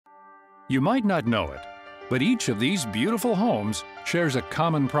You might not know it, but each of these beautiful homes shares a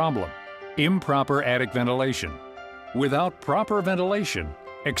common problem: improper attic ventilation. Without proper ventilation,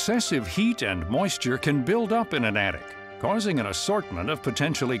 excessive heat and moisture can build up in an attic, causing an assortment of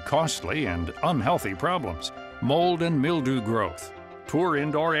potentially costly and unhealthy problems: mold and mildew growth, poor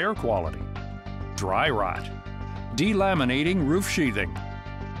indoor air quality, dry rot, delaminating roof sheathing,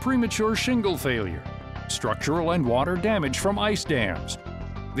 premature shingle failure, structural and water damage from ice dams.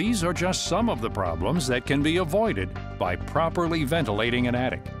 These are just some of the problems that can be avoided by properly ventilating an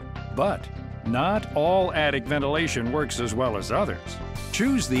attic. But not all attic ventilation works as well as others.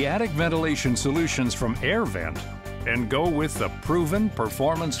 Choose the attic ventilation solutions from AirVent and go with the proven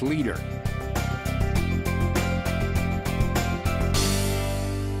performance leader.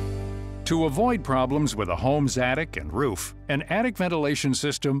 To avoid problems with a home's attic and roof, an attic ventilation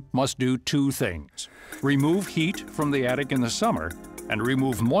system must do two things: remove heat from the attic in the summer and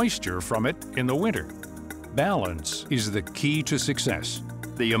remove moisture from it in the winter. Balance is the key to success.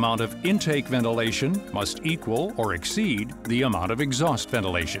 The amount of intake ventilation must equal or exceed the amount of exhaust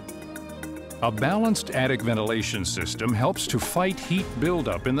ventilation. A balanced attic ventilation system helps to fight heat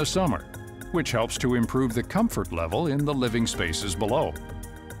buildup in the summer, which helps to improve the comfort level in the living spaces below.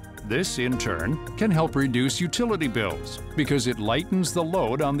 This, in turn, can help reduce utility bills because it lightens the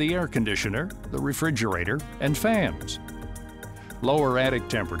load on the air conditioner, the refrigerator, and fans. Lower attic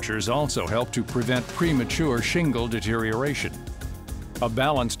temperatures also help to prevent premature shingle deterioration. A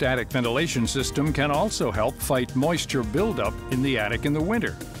balanced attic ventilation system can also help fight moisture buildup in the attic in the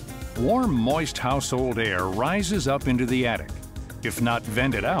winter. Warm, moist household air rises up into the attic. If not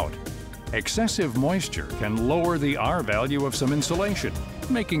vented out, excessive moisture can lower the R value of some insulation,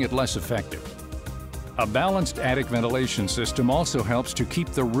 making it less effective. A balanced attic ventilation system also helps to keep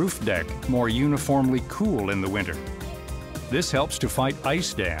the roof deck more uniformly cool in the winter. This helps to fight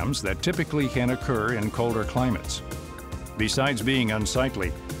ice dams that typically can occur in colder climates. Besides being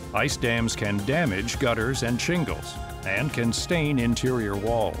unsightly, ice dams can damage gutters and shingles and can stain interior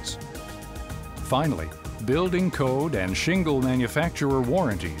walls. Finally, building code and shingle manufacturer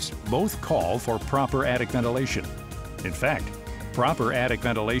warranties both call for proper attic ventilation. In fact, proper attic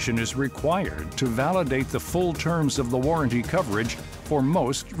ventilation is required to validate the full terms of the warranty coverage for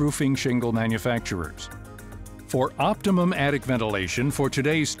most roofing shingle manufacturers. For optimum attic ventilation for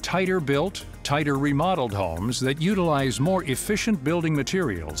today's tighter built, tighter remodeled homes that utilize more efficient building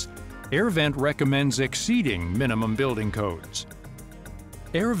materials, AirVent recommends exceeding minimum building codes.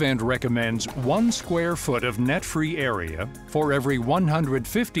 AirVent recommends 1 square foot of net-free area for every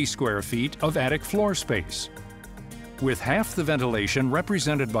 150 square feet of attic floor space, with half the ventilation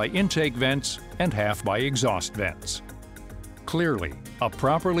represented by intake vents and half by exhaust vents. Clearly, a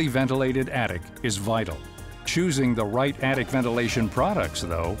properly ventilated attic is vital. Choosing the right attic ventilation products,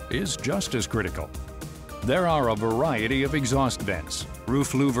 though, is just as critical. There are a variety of exhaust vents: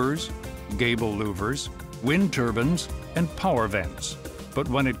 roof louvers, gable louvers, wind turbines, and power vents. But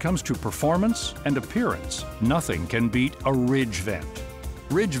when it comes to performance and appearance, nothing can beat a ridge vent.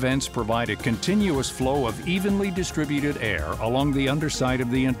 Ridge vents provide a continuous flow of evenly distributed air along the underside of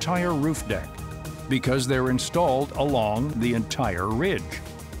the entire roof deck because they're installed along the entire ridge.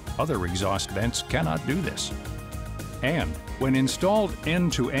 Other exhaust vents cannot do this. And when installed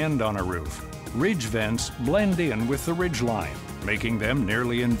end-to-end on a roof, ridge vents blend in with the ridge line, making them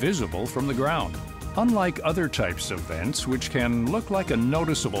nearly invisible from the ground, unlike other types of vents which can look like a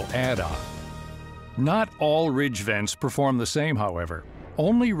noticeable add-on. Not all ridge vents perform the same, however.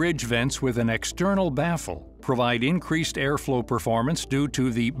 Only ridge vents with an external baffle provide increased airflow performance due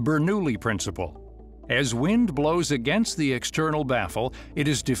to the Bernoulli principle. As wind blows against the external baffle, it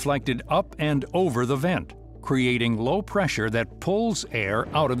is deflected up and over the vent, creating low pressure that pulls air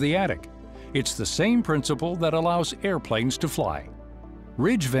out of the attic. It's the same principle that allows airplanes to fly.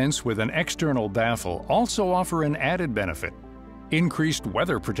 Ridge vents with an external baffle also offer an added benefit: increased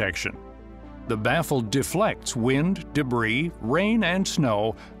weather protection. The baffle deflects wind, debris, rain, and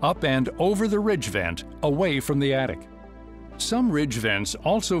snow up and over the ridge vent, away from the attic. Some ridge vents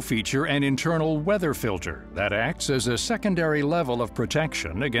also feature an internal weather filter that acts as a secondary level of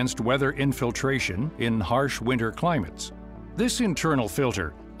protection against weather infiltration in harsh winter climates. This internal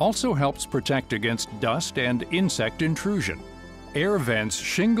filter also helps protect against dust and insect intrusion. AirVent's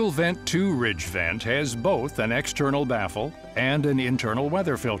Shingle Vent 2 ridge vent has both an external baffle and an internal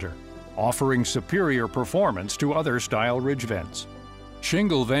weather filter, offering superior performance to other style ridge vents.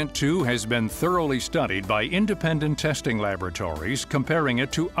 Shingle Vent 2 has been thoroughly studied by independent testing laboratories comparing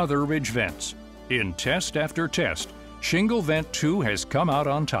it to other ridge vents. In test after test, Shingle Vent 2 has come out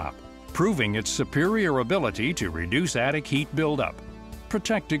on top, proving its superior ability to reduce attic heat buildup.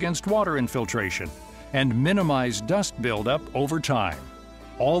 protect against water infiltration and minimize dust buildup over time,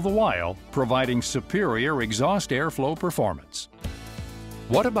 all the while providing superior exhaust airflow performance.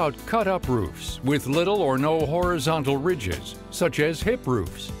 What about cut-up roofs with little or no horizontal ridges, such as hip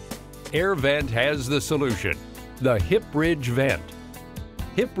roofs? AirVent has the solution, the Hip Ridge Vent.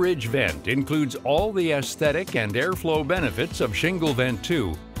 Hip Ridge Vent includes all the aesthetic and airflow benefits of Shingle Vent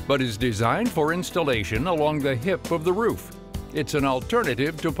 2, but is designed for installation along the hip of the roof. It's an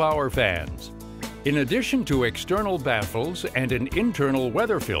alternative to power fans. In addition to external baffles and an internal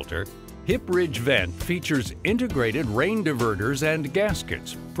weather filter, Hip Ridge Vent features integrated rain diverters and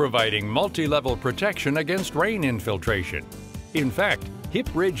gaskets, providing multi-level protection against rain infiltration. In fact, Hip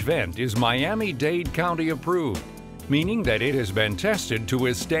Ridge Vent is Miami-Dade County approved, meaning that it has been tested to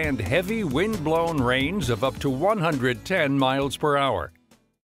withstand heavy wind-blown rains of up to 110 miles per hour.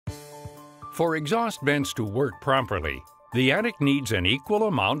 For exhaust vents to work properly, the attic needs an equal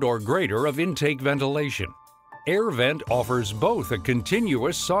amount or greater of intake ventilation. AirVent offers both a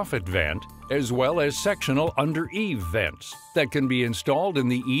continuous soffit vent as well as sectional under-eave vents that can be installed in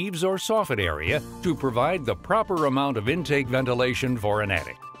the eaves or soffit area to provide the proper amount of intake ventilation for an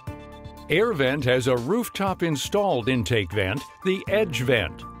attic. AirVent has a rooftop installed intake vent, the Edge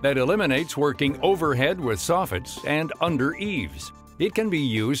Vent, that eliminates working overhead with soffits and under eaves. It can be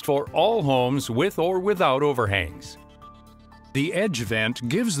used for all homes with or without overhangs. The Edge Vent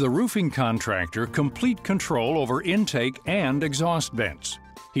gives the roofing contractor complete control over intake and exhaust vents.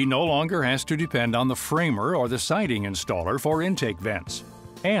 He no longer has to depend on the framer or the siding installer for intake vents.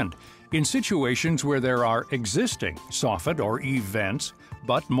 And in situations where there are existing soffit or eave vents,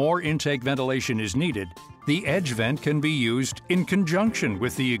 but more intake ventilation is needed, the Edge Vent can be used in conjunction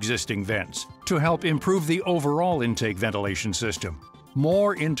with the existing vents to help improve the overall intake ventilation system.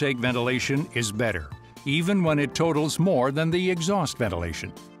 More intake ventilation is better, even when it totals more than the exhaust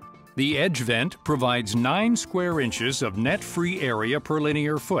ventilation. The Edge Vent provides 9 square inches of net free area per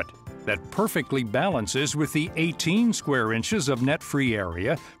linear foot that perfectly balances with the 18 square inches of net free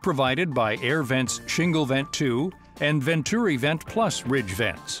area provided by AirVent's Shingle Vent 2 and Venturi Vent Plus ridge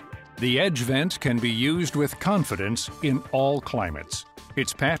vents. The Edge Vent can be used with confidence in all climates.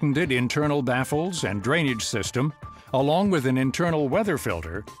 Its patented internal baffles and drainage system, along with an internal weather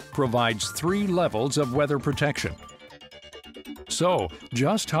filter, provides 3 levels of weather protection. So,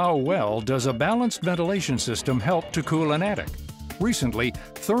 just how well does a balanced ventilation system help to cool an attic? Recently,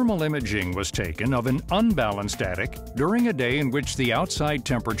 thermal imaging was taken of an unbalanced attic during a day in which the outside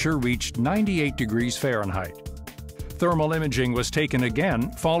temperature reached 98 degrees Fahrenheit. Thermal imaging was taken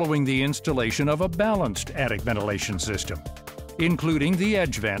again following the installation of a balanced attic ventilation system, including the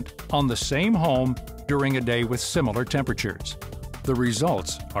Edge Vent, on the same home during a day with similar temperatures. The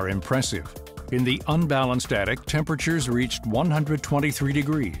results are impressive. In the unbalanced attic, temperatures reached 123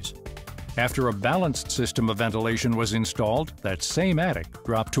 degrees. After a balanced system of ventilation was installed, that same attic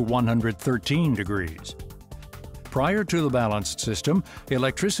dropped to 113 degrees. Prior to the balanced system,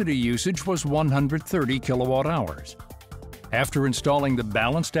 electricity usage was 130 kilowatt hours. After installing the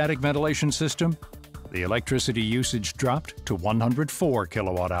balanced attic ventilation system, the electricity usage dropped to 104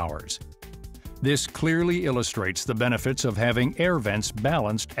 kilowatt hours. This clearly illustrates the benefits of having AirVent's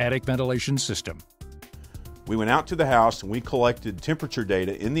balanced attic ventilation system. We went out to the house and we collected temperature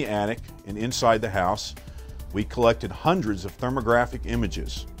data in the attic and inside the house. We collected hundreds of thermographic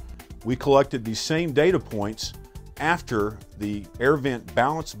images. We collected these same data points after the AirVent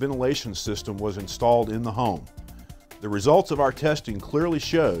balanced ventilation system was installed in the home. The results of our testing clearly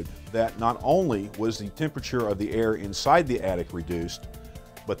showed that not only was the temperature of the air inside the attic reduced,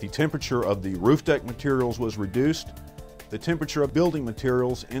 but the temperature of the roof deck materials was reduced. The temperature of building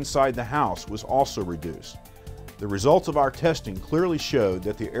materials inside the house was also reduced. The results of our testing clearly showed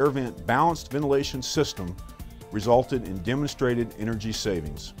that the AirVent balanced ventilation system resulted in demonstrated energy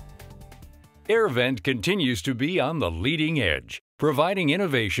savings. AirVent continues to be on the leading edge, providing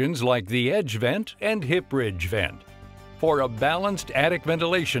innovations like the Edge Vent and Hip Ridge Vent. For a balanced attic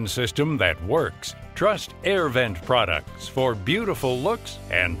ventilation system that works, trust AirVent products for beautiful looks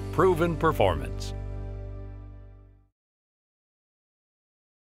and proven performance.